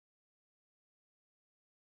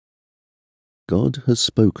God has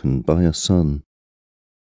spoken by a Son.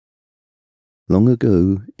 Long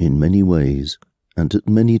ago, in many ways, and at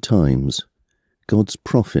many times, God's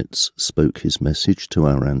prophets spoke his message to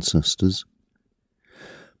our ancestors.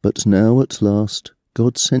 But now, at last,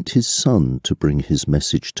 God sent his Son to bring his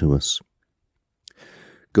message to us.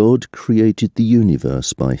 God created the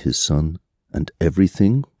universe by his Son, and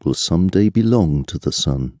everything will someday belong to the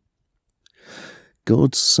Son.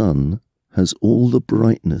 God's Son has all the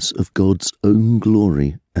brightness of God's own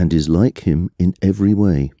glory and is like him in every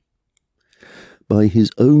way. By his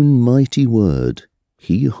own mighty word,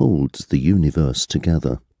 he holds the universe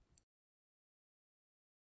together.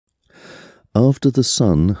 After the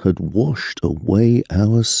Son had washed away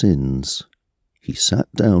our sins, he sat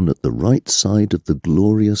down at the right side of the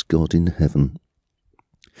glorious God in heaven.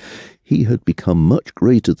 He had become much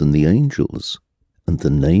greater than the angels, and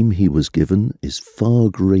the name he was given is far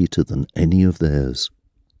greater than any of theirs.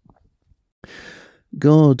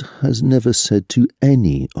 God has never said to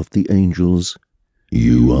any of the angels,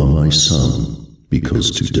 "You are my Son,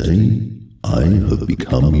 because today I have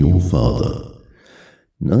become your Father."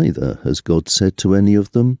 Neither has God said to any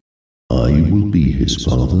of them, "I will be his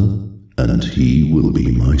Father, and he will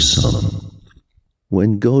be my Son."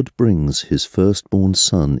 When God brings his firstborn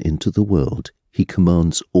Son into the world, he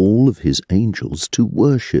commands all of his angels to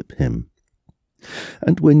worship him.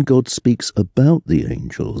 And when God speaks about the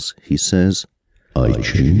angels, he says, "I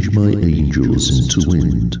change my angels into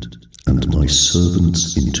wind, and my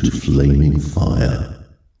servants into flaming fire."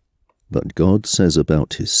 But God says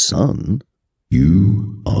about his Son,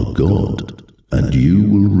 "You are God, and you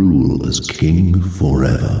will rule as king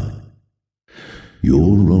forever.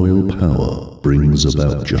 Your royal power brings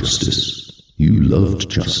about justice. You loved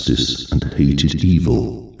justice and hated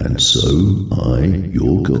evil, and so I,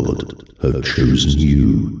 your God, have chosen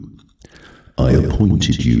you. I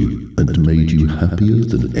appointed you and made you happier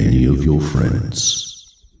than any of your friends."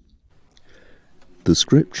 The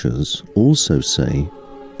scriptures also say,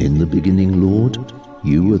 "In the beginning, Lord,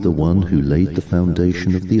 you were the one who laid the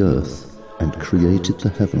foundation of the earth and created the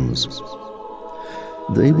heavens.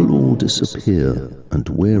 They will all disappear and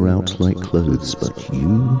wear out like clothes, but you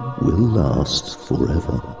will last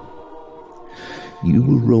forever. You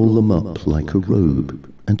will roll them up like a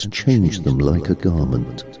robe and change them like a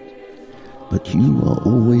garment. But you are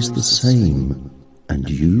always the same, and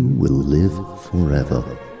you will live forever."